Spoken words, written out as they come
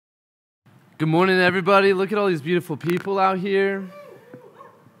Good morning, everybody. Look at all these beautiful people out here.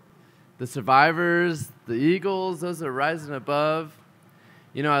 The survivors, the eagles, those are rising above.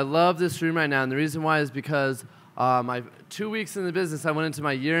 You know, I love this room right now, and the reason why is because my 2 weeks in the business, I went into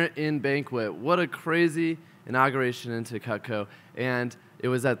my year-end banquet. What a crazy inauguration into Cutco. And it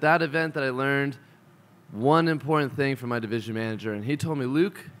was at that event that I learned one important thing from my division manager. And he told me,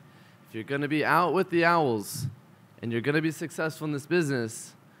 Luke, if you're going to be out with the owls and you're going to be successful in this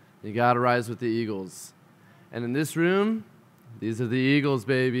business, you got to rise with the eagles. And in this room, these are the eagles,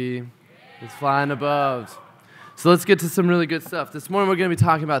 baby. It's flying above. So let's get to some really good stuff. This morning we're going to be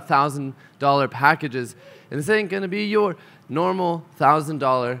talking about $1,000 packages. And this ain't going to be your normal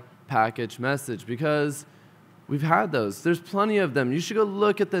 $1,000 package message because we've had those. There's plenty of them. You should go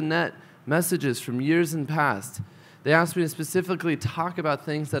look at the NET messages from years in past. They asked me to specifically talk about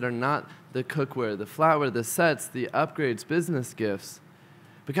things that are not the cookware, the flatware, the sets, the upgrades, business gifts.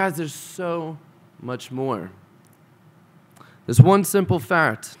 But guys, there's so much more. There's one simple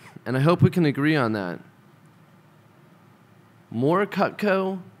fact, and I hope we can agree on that. More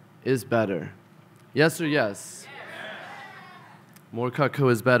Cutco is better. Yes or yes? More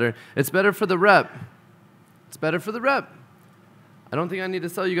Cutco is better. It's better for the rep. It's better for the rep. I don't think I need to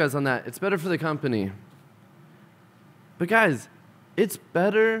sell you guys on that. It's better for the company. But guys, it's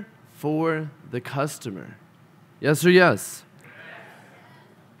better for the customer. Yes or yes?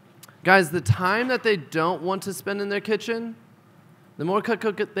 Guys, the time that they don't want to spend in their kitchen, the more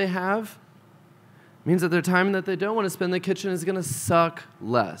Cutco they have, means that their time that they don't want to spend in the kitchen is going to suck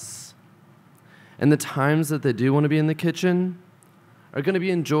less. And the times that they do want to be in the kitchen are going to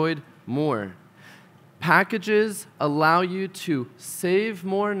be enjoyed more. Packages allow you to save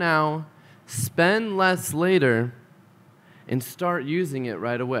more now, spend less later, and start using it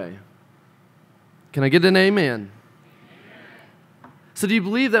right away. Can I get an amen? So do you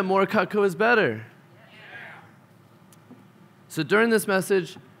believe that more Cutco is better? So during this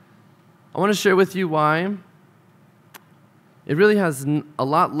message, I want to share with you why it really has a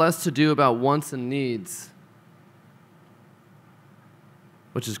lot less to do about wants and needs,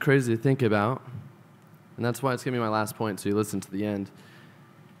 which is crazy to think about. And that's why it's going to be my last point, so you listen to the end.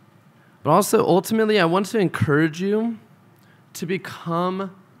 But also, ultimately, I want to encourage you to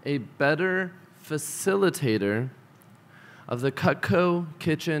become a better facilitator of the Cutco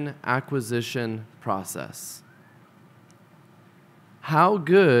kitchen acquisition process. How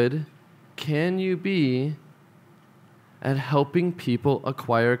good can you be at helping people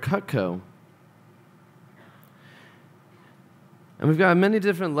acquire Cutco? And we've got many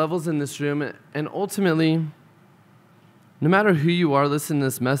different levels in this room, and ultimately, no matter who you are listening to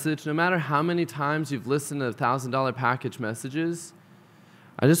this message, no matter how many times you've listened to $1,000 package messages,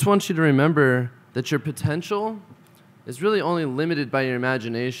 I just want you to remember that your potential is really only limited by your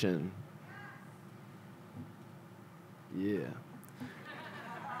imagination. Yeah.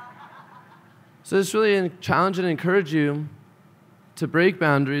 So it's really a challenge and encourage you to break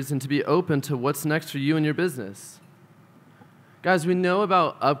boundaries and to be open to what's next for you and your business. Guys, we know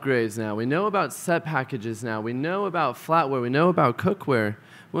about upgrades now. We know about set packages now. We know about flatware. We know about cookware.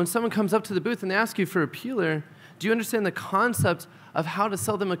 When someone comes up to the booth and they ask you for a peeler, do you understand the concept of how to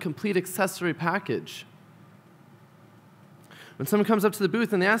sell them a complete accessory package? When someone comes up to the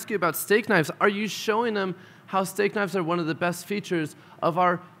booth and they ask you about steak knives, are you showing them how steak knives are one of the best features of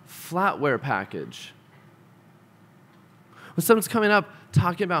our flatware package? When someone's coming up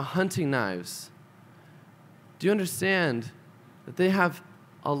talking about hunting knives, do you understand that they have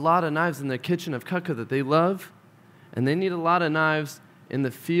a lot of knives in their kitchen of Cutco that they love, and they need a lot of knives in the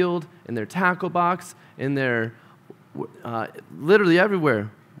field, in their tackle box, in their, literally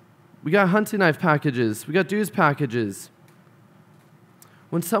everywhere. We got hunting knife packages. We got dues packages.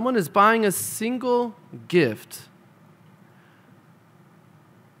 When someone is buying a single gift,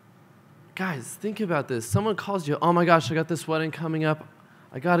 guys, think about this. Someone calls you, oh my gosh, I got this wedding coming up.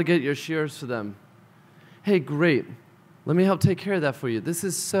 I got to get your shears for them. Hey, great. Let me help take care of that for you. This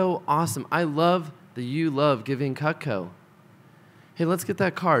is so awesome. I love that you love giving Cutco. Hey, let's get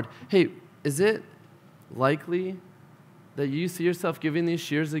that card. Hey, is it likely that you see yourself giving these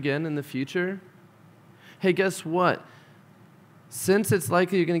shears again in the future? Hey, guess what? Since it's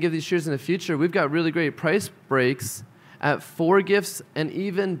likely you're going to give these shears in the future, we've got really great price breaks at 4 gifts and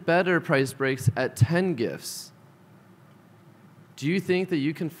even better price breaks at 10 gifts. Do you think that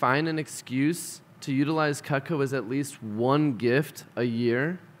you can find an excuse to utilize Cutco as at least 1 gift a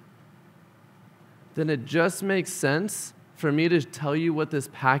year? Then it just makes sense for me to tell you what this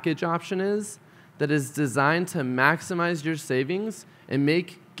package option is that is designed to maximize your savings and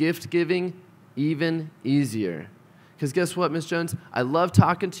make gift giving even easier. Because guess what, Ms. Jones? I love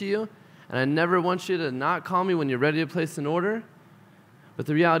talking to you, and I never want you to not call me when you're ready to place an order. But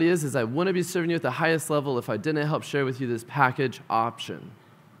the reality is I wouldn't be serving you at the highest level if I didn't help share with you this package option.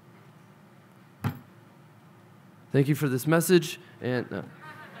 Thank you for this message. And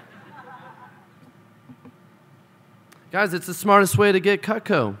guys, it's the smartest way to get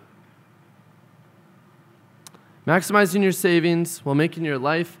Cutco. Maximizing your savings while making your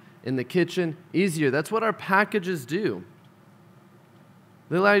life in the kitchen easier. That's what our packages do.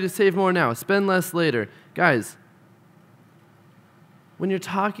 They allow you to save more now, spend less later. Guys, when you're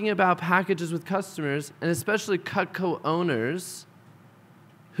talking about packages with customers, and especially Cutco owners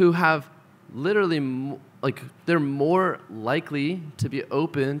who have literally, they're more likely to be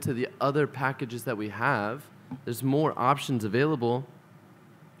open to the other packages that we have. There's more options available.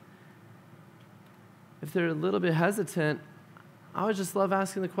 If they're a little bit hesitant, I would just love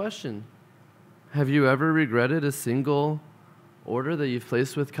asking the question, have you ever regretted a single order that you've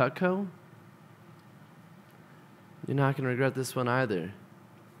placed with Cutco? You're not going to regret this one either.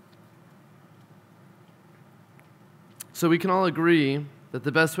 So we can all agree that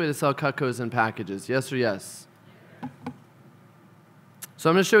the best way to sell Cutco is in packages. Yes or yes? So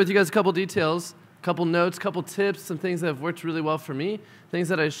I'm going to share with you guys a couple details, a couple notes, a couple tips, some things that have worked really well for me, things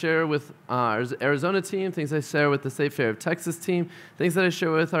that I share with our Arizona team, things I share with the State Fair of Texas team, things that I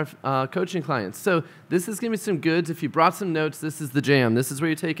share with our coaching clients. So this is going to be some goods. If you brought some notes, this is the jam. This is where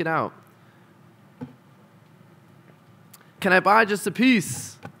you take it out. Can I buy just a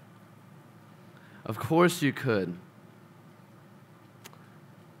piece? Of course you could.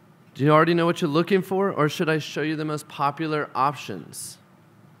 Do you already know what you're looking for, or should I show you the most popular options?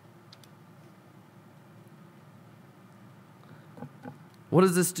 What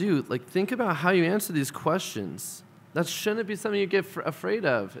does this do? Think about how you answer these questions. That shouldn't be something you get afraid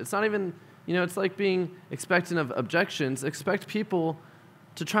of. It's not even, it's like being expectant of objections. Expect people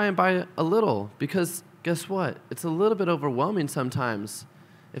to try and buy a little, because guess what? It's a little bit overwhelming sometimes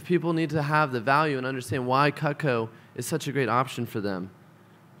if people need to have the value and understand why Cutco is such a great option for them.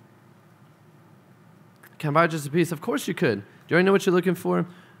 Can I buy just a piece? Of course you could. Do you already know what you're looking for?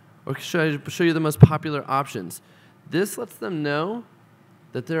 Or should I show you the most popular options? This lets them know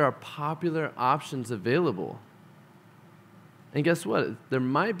that there are popular options available. And guess what? There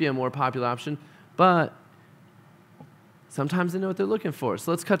might be a more popular option, but sometimes they know what they're looking for.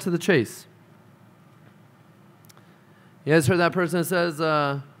 So let's cut to the chase. You guys heard that person that says,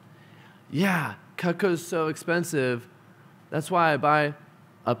 yeah, Cutco's so expensive. That's why I buy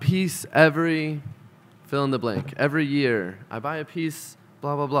a piece every fill in the blank. Every year, I buy a piece,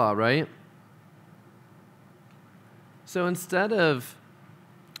 blah, blah, blah, right? So instead of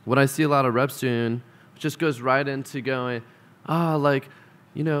what I see a lot of reps doing, which just goes right into going,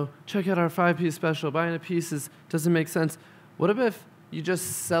 check out our 5-piece special. Buying a piece doesn't make sense. What if you just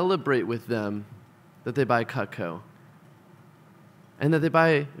celebrate with them that they buy Cutco? And that they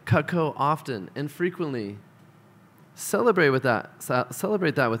buy Cutco often and frequently. Celebrate that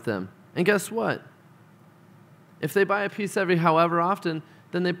with them. And guess what? If they buy a piece every however often,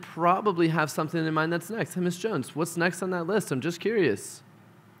 then they probably have something in mind that's next. Hey, Ms. Jones, what's next on that list? I'm just curious.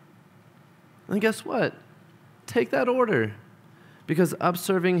 And guess what? Take that order. Because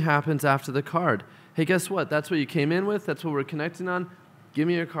upserving happens after the card. Hey, guess what? That's what you came in with. That's what we're connecting on. Give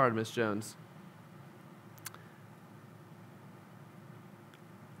me your card, Ms. Jones.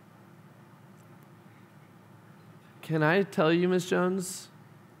 Can I tell you, Ms. Jones,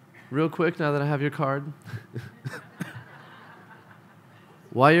 real quick, now that I have your card,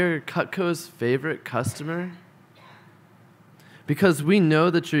 why you're Cutco's favorite customer? Because we know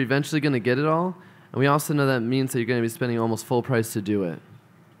that you're eventually going to get it all, and we also know that means that you're going to be spending almost full price to do it.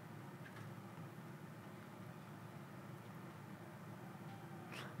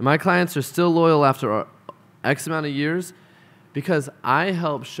 And my clients are still loyal after X amount of years because I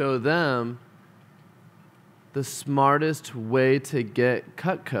help show them the smartest way to get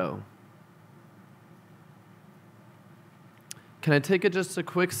Cutco. Can I take just a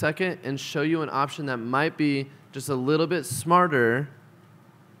quick second and show you an option that might be just a little bit smarter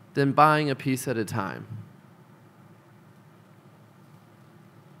than buying a piece at a time?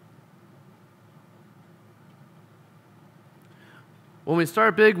 When we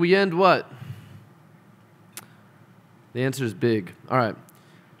start big, we end what? The answer is big. All right.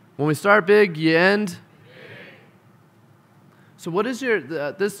 When we start big, you end? So what is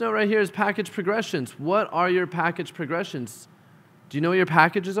this note right here is package progressions. What are your package progressions? Do you know what your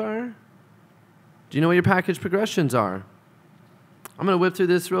packages are? Do you know what your package progressions are? I'm going to whip through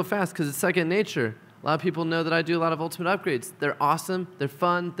this real fast because it's second nature. A lot of people know that I do a lot of ultimate upgrades. They're awesome, they're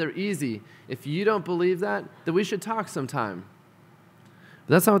fun, they're easy. If you don't believe that, then we should talk sometime.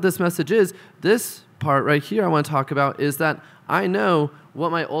 But that's not what this message is. This part right here I want to talk about is that I know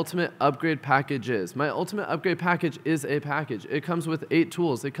what my ultimate upgrade package is. My ultimate upgrade package is a package. It comes with 8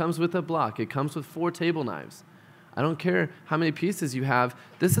 tools. It comes with a block. It comes with 4 table knives. I don't care how many pieces you have.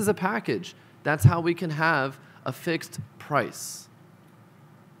 This is a package. That's how we can have a fixed price.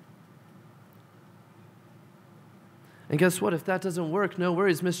 And guess what? If that doesn't work, no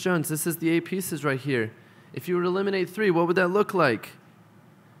worries, Miss Jones. This is the 8 pieces right here. If you were to eliminate 3, what would that look like?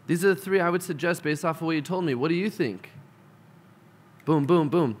 These are the 3 I would suggest based off of what you told me. What do you think? Boom, boom,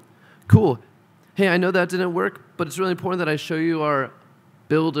 boom. Cool. Hey, I know that didn't work, but it's really important that I show you our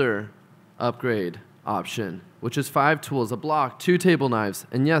builder upgrade option, which is 5 tools, a block, 2 table knives,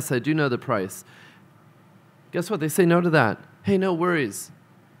 and yes, I do know the price. Guess what? They say no to that. Hey, no worries.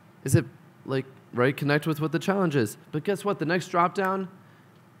 Is it like, right, connect with what the challenge is. But guess what? The next drop down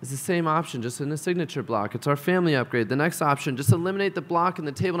is the same option, just in a signature block. It's our family upgrade. The next option, just eliminate the block and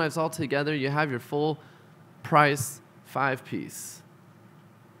the table knives all together. You have your full price 5-piece.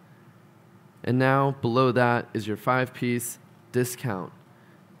 And now below that is your 5-piece discount.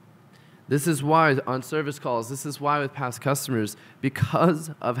 This is why on service calls, this is why with past customers,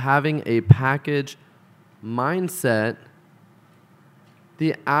 because of having a package mindset,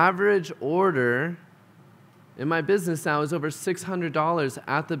 the average order in my business now is over $600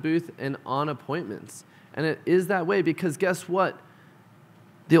 at the booth and on appointments. And it is that way because guess what?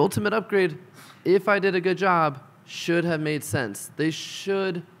 The ultimate upgrade, if I did a good job, should have made sense. They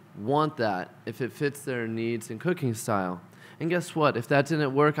should want that if it fits their needs and cooking style. And guess what? If that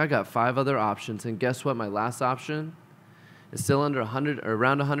didn't work, I got 5 other options. And guess what? My last option is still under $100 or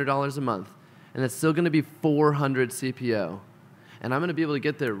around $100 a month. And it's still going to be 400 CPO. And I'm going to be able to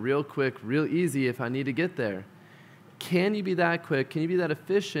get there real quick, real easy if I need to get there. Can you be that quick? Can you be that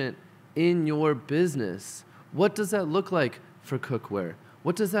efficient in your business? What does that look like for cookware?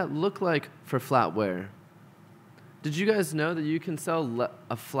 What does that look like for flatware? Did you guys know that you can sell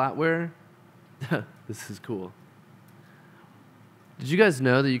a flatware? This is cool. Did you guys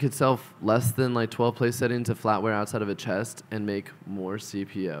know that you could sell less than like 12 place settings of flatware outside of a chest and make more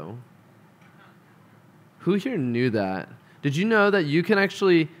CPO? Who here knew that? Did you know that you can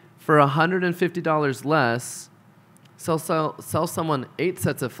actually, for $150 less, sell someone 8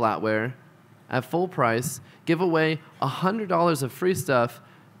 sets of flatware at full price, give away $100 of free stuff,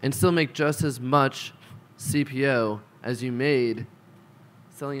 and still make just as much CPO as you made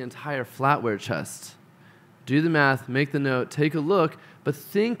selling an entire flatware chest? Do the math, make the note, take a look, but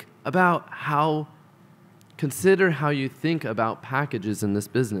think about consider how you think about packages in this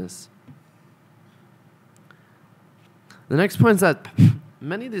business. The next point is that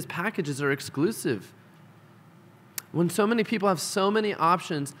many of these packages are exclusive. When so many people have so many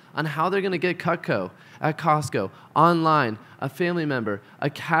options on how they're going to get Cutco at Costco, online, a family member, a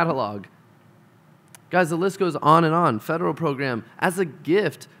catalog. Guys, the list goes on and on. Federal program, as a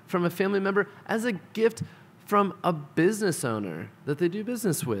gift from a family member, as a gift from a business owner that they do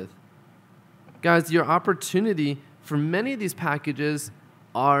business with. Guys, your opportunity for many of these packages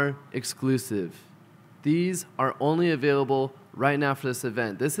are exclusive. These are only available right now for this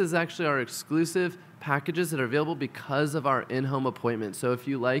event. This is actually our exclusive packages that are available because of our in-home appointment. So if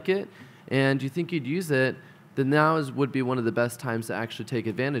you like it and you think you'd use it, then now would be one of the best times to actually take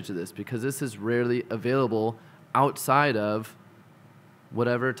advantage of this because this is rarely available outside of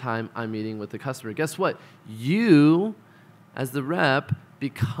whatever time I'm meeting with the customer. Guess what? You, as the rep,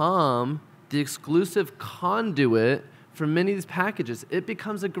 become the exclusive conduit for many of these packages. It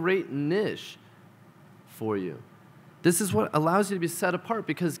becomes a great niche for you. This is what allows you to be set apart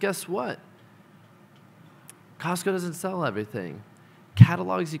because guess what? Costco doesn't sell everything.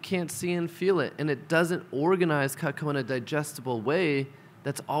 Catalogs, you can't see and feel it, and it doesn't organize Cutco in a digestible way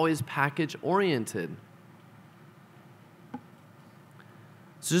that's always package-oriented.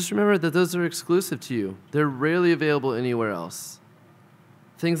 So just remember that those are exclusive to you. They're rarely available anywhere else.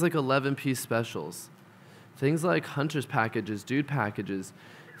 Things like 11-piece specials. Things like hunter's packages, dude packages.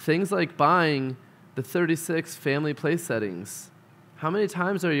 Things like buying the 36 family place settings. How many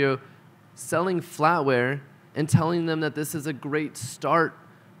times are you selling flatware and telling them that this is a great start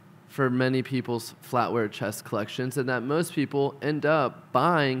for many people's flatware chest collections and that most people end up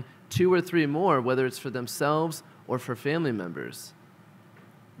buying 2 or 3 more, whether it's for themselves or for family members?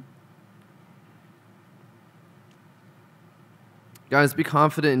 Guys, be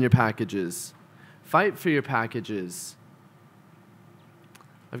confident in your packages. Fight for your packages.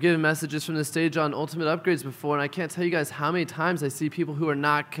 I've given messages from the stage on ultimate upgrades before, and I can't tell you guys how many times I see people who are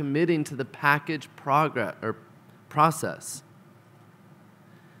not committing to the package process.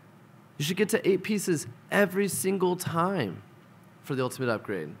 You should get to 8 pieces every single time. for the ultimate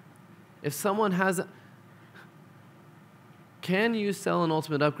upgrade. If someone has, can you sell an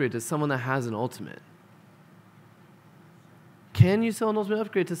ultimate upgrade to someone that has an ultimate? Can you sell an ultimate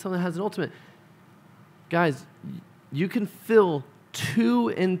upgrade to someone that has an ultimate? Guys, you can fill 2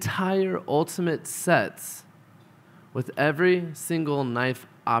 entire ultimate sets with every single knife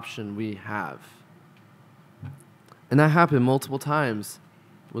option we have. And that happened multiple times.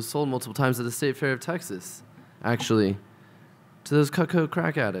 It was sold multiple times at the State Fair of Texas, actually, to those Cutco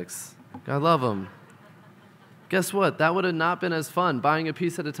crack addicts. I love them. Guess what? That would have not been as fun buying a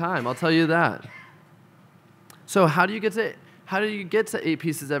piece at a time. I'll tell you that. So how do you get to 8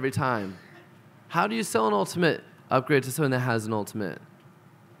 pieces every time? How do you sell an ultimate upgrade to someone that has an ultimate?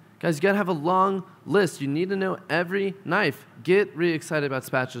 Guys, you got to have a long list. You need to know every knife. Get really excited about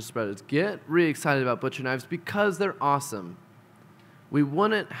spatula spreaders. Get really excited about butcher knives because they're awesome. We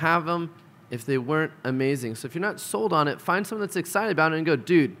wouldn't have them if they weren't amazing. So if you're not sold on it, find someone that's excited about it and go,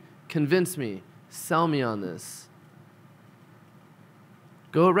 dude, convince me. Sell me on this.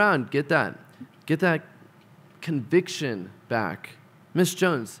 Go around. Get that conviction back. Miss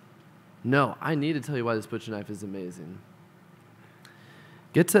Jones, no, I need to tell you why this butcher knife is amazing.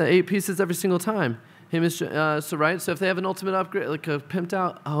 Get to 8 pieces every single time. Hey, so if they have an ultimate upgrade, like a pimped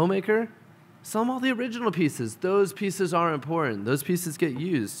out homemaker, sell them all the original pieces. Those pieces are important. Those pieces get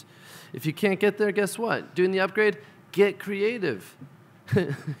used. If you can't get there, guess what? Doing the upgrade, get creative.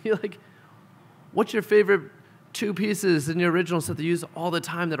 You're like, what's your favorite 2 pieces in your original set that you use all the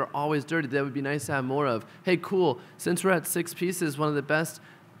time that are always dirty that would be nice to have more of? Hey, cool. Since we're at 6 pieces, one of the best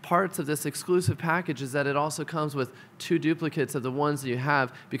parts of this exclusive package is that it also comes with 2 duplicates of the ones that you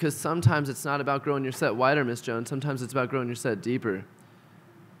have, because sometimes it's not about growing your set wider, Miss Jones. Sometimes it's about growing your set deeper.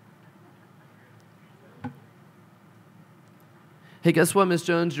 Hey, guess what, Miss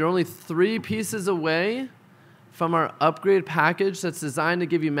Jones? You're only 3 pieces away from our upgrade package that's designed to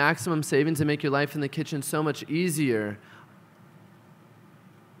give you maximum savings and make your life in the kitchen so much easier.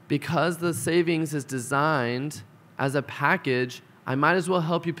 Because the savings is designed as a package, I might as well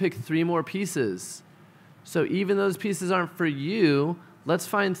help you pick 3 more pieces. So even though those pieces aren't for you, let's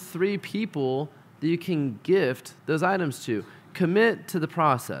find 3 people that you can gift those items to. Commit to the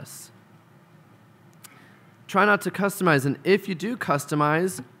process. Try not to customize. And if you do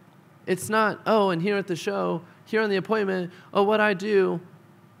customize, it's not, oh, and here at the show, here on the appointment, oh, what I do.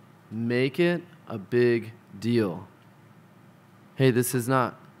 Make it a big deal. Hey, this is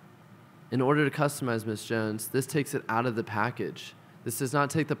not. In order to customize, Miss Jones, this takes it out of the package. This does not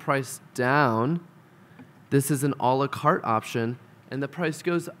take the price down. This is an a la carte option, and the price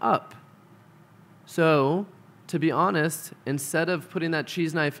goes up. So, to be honest, instead of putting that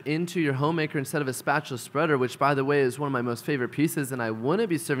cheese knife into your homemaker instead of a spatula spreader, which, by the way, is one of my most favorite pieces, and I wouldn't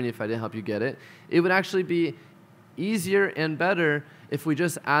be serving you if I didn't help you get it, it would actually be easier and better if we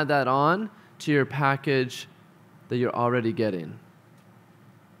just add that on to your package that you're already getting.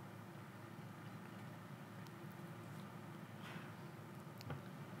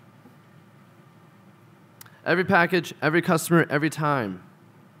 Every package, every customer, every time.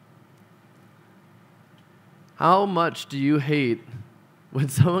 How much do you hate when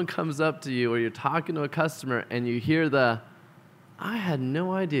someone comes up to you or you're talking to a customer and you hear I had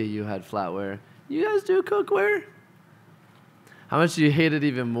no idea you had flatware. You guys do cookware? How much do you hate it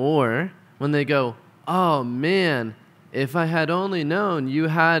even more when they go, oh man, if I had only known you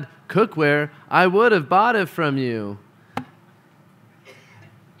had cookware, I would have bought it from you.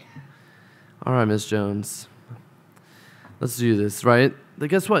 All right, Ms. Jones. Let's do this, right? But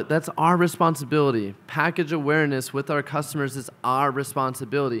guess what? That's our responsibility. Package awareness with our customers is our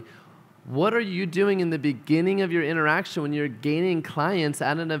responsibility. What are you doing in the beginning of your interaction when you're gaining clients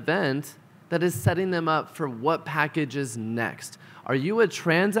at an event that is setting them up for what package is next? Are you a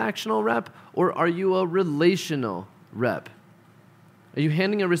transactional rep or are you a relational rep? Are you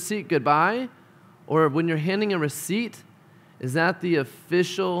handing a receipt goodbye? Or when you're handing a receipt, is that the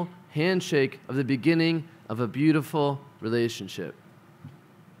official handshake of the beginning of a beautiful relationship?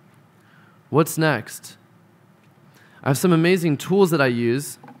 What's next? I have some amazing tools that I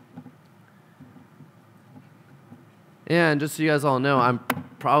use. And just so you guys all know, I'm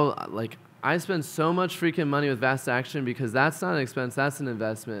probably I spend so much freaking money with Vast Action because that's not an expense, that's an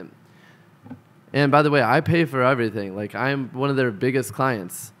investment. And by the way, I pay for everything. I'm one of their biggest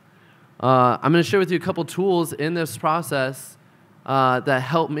clients. I'm going to share with you a couple tools in this process that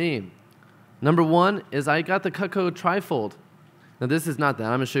help me. Number 1 is I got the Cutco Trifold. Now this is not that.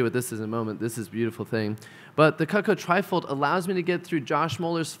 I'm going to show you what this is in a moment. This is a beautiful thing. But the Cutco Trifold allows me to get through Josh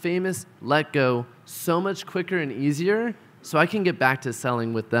Moeller's famous Let Go so much quicker and easier so I can get back to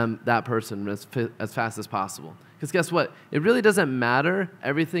selling with that person as fast as possible. Because guess what? It really doesn't matter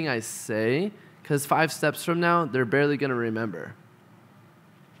everything I say, because 5 steps from now, they're barely going to remember.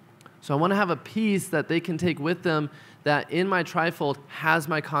 So I want to have a piece that they can take with them that in my trifold has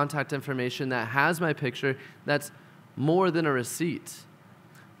my contact information, that has my picture, that's more than a receipt.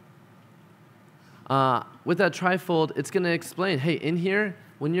 With that trifold, it's going to explain, hey, in here,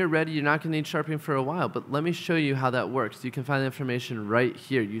 when you're ready, you're not going to need sharpening for a while, but let me show you how that works. You can find the information right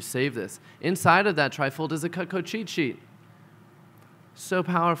here. You save this. Inside of that trifold is a Cutco cheat sheet. So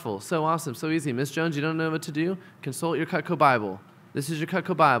powerful, so awesome, so easy. Miss Jones, you don't know what to do? Consult your Cutco Bible. This is your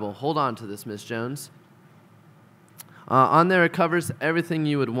Cutco Bible. Hold on to this, Miss Jones. On there, it covers everything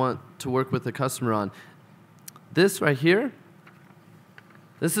you would want to work with the customer on. This right here,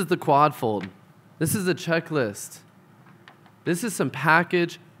 this is the quad fold. This is a checklist. This is some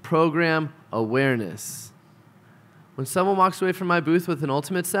package program awareness. When someone walks away from my booth with an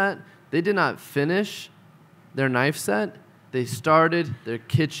ultimate set, they did not finish their knife set. They started their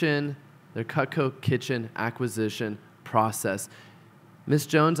Cutco kitchen acquisition process. Miss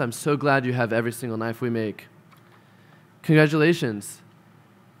Jones, I'm so glad you have every single knife we make. Congratulations.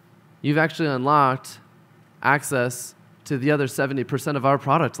 You've actually unlocked access to the other 70% of our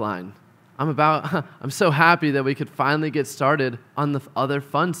product line. I'm so happy that we could finally get started on the other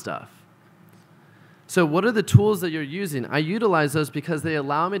fun stuff. So what are the tools that you're using? I utilize those because they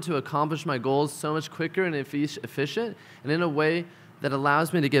allow me to accomplish my goals so much quicker and efficient, and in a way that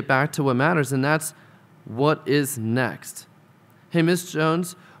allows me to get back to what matters, and that's what is next. Hey, Miss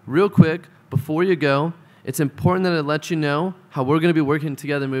Jones, real quick, before you go, it's important that I let you know how we're going to be working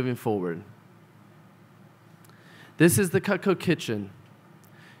together moving forward. This is the Cutco kitchen.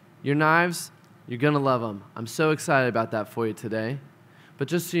 Your knives, you're going to love them. I'm so excited about that for you today. But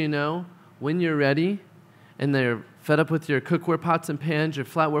just so you know, when you're ready and they're fed up with your cookware pots and pans, your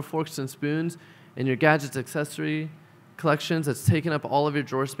flatware forks and spoons, and your gadgets accessory collections that's taking up all of your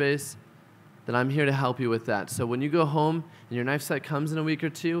drawer space, then I'm here to help you with that. So when you go home and your knife set comes in a week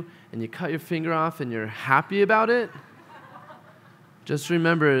or two and you cut your finger off and you're happy about it, just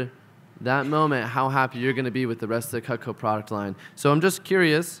remember that moment, how happy you're going to be with the rest of the Cutco product line. So I'm just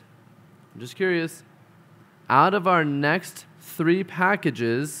curious, out of our next 3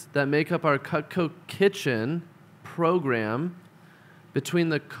 packages that make up our Cutco kitchen program, between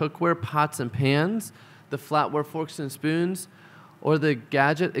the cookware pots and pans, the flatware forks and spoons, or the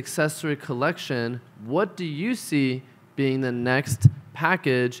gadget accessory collection, what do you see being the next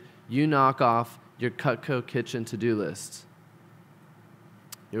package you knock off your Cutco kitchen to-do list?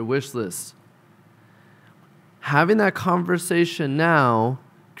 Your wish list. Having that conversation now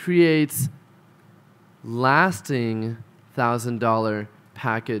creates lasting $1,000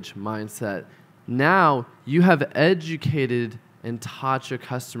 package mindset. Now you have educated and taught your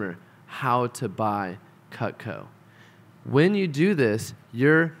customer how to buy Cutco. When you do this,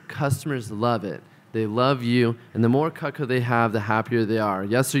 your customers love it. They love you, and the more Cutco they have, the happier they are.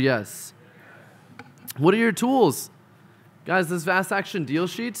 Yes or yes? What are your tools? Guys, this Fast Action deal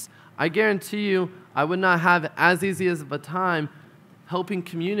sheets, I guarantee you I would not have as easy as of a time helping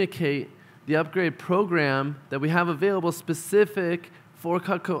communicate the upgrade program that we have available specific for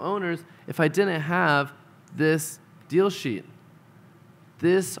Cutco owners if I didn't have this deal sheet.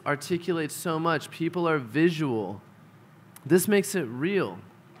 This articulates so much. People are visual. This makes it real.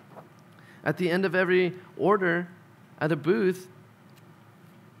 At the end of every order at a booth,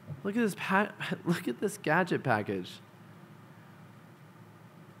 look at this gadget package.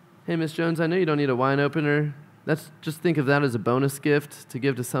 Hey, Miss Jones, I know you don't need a wine opener. Just think of that as a bonus gift to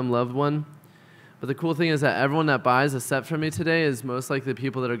give to some loved one. But the cool thing is that everyone that buys a set from me today is most likely the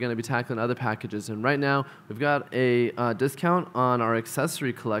people that are going to be tackling other packages. And right now, we've got a discount on our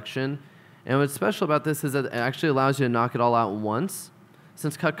accessory collection. And what's special about this is that it actually allows you to knock it all out once.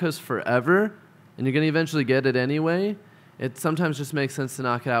 Since Cutco's forever, and you're going to eventually get it anyway, it sometimes just makes sense to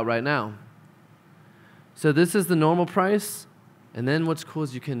knock it out right now. So this is the normal price. And then what's cool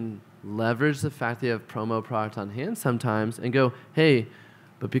is you can leverage the fact that you have promo product on hand sometimes and go, hey,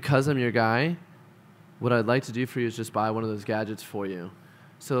 but because I'm your guy, what I'd like to do for you is just buy one of those gadgets for you.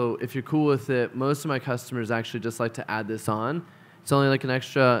 So if you're cool with it, most of my customers actually just like to add this on. It's only like an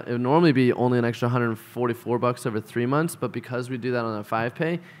extra, it would normally be only an extra $144 over 3 months, but because we do that on a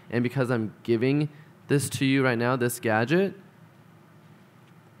 5-pay, and because I'm giving this to you right now, this gadget,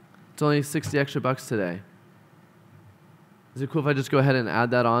 it's only 60 extra bucks today. Is it cool if I just go ahead and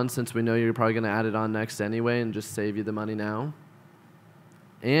add that on since we know you're probably going to add it on next anyway and just save you the money now?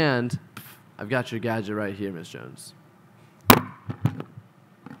 And I've got your gadget right here, Ms. Jones.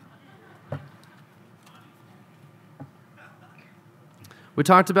 We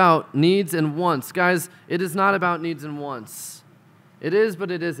talked about needs and wants. Guys, it is not about needs and wants. It is,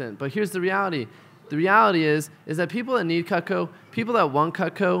 but it isn't. But here's the reality. The reality is that people that need Cutco, people that want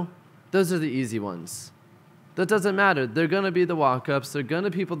Cutco, those are the easy ones. That doesn't matter. They're going to be the walk-ups. They're going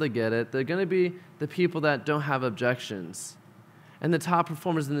to be people that get it. They're going to be the people that don't have objections. And the top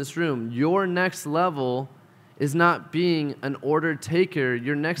performers in this room, your next level is not being an order taker.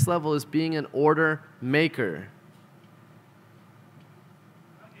 Your next level is being an order maker.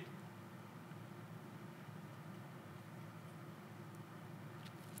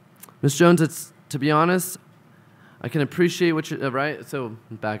 Ms. Jones, to be honest, I can appreciate what you're, right? So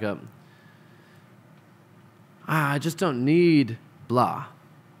back up. I just don't need blah.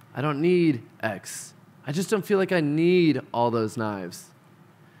 I don't need X. I just don't feel like I need all those knives.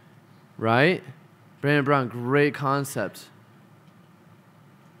 Right? Brandon Brown, great concept.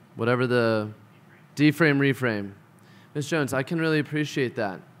 Whatever the D-frame, reframe. Ms. Jones, I can really appreciate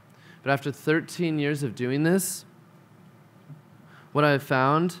that. But after 13 years of doing this, what I've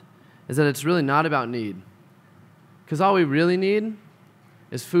found is that it's really not about need. Because all we really need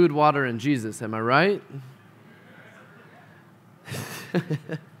is food, water, and Jesus. Am I right?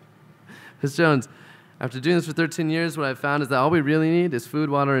 Ms. Jones, after doing this for 13 years, what I've found is that all we really need is food,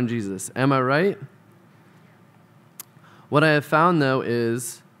 water, and Jesus. Am I right? What I have found, though,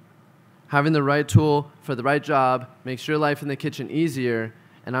 is having the right tool for the right job makes your life in the kitchen easier,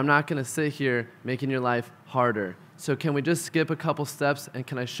 and I'm not going to sit here making your life harder. So can we just skip a couple steps, and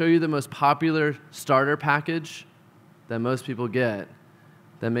can I show you the most popular starter package that most people get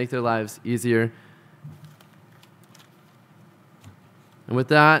that make their lives easier? And with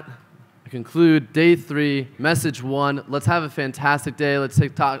that, I conclude day 3, message 1. Let's have a fantastic day. Let's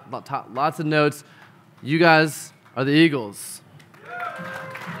take lots of notes. You guys are the Eagles.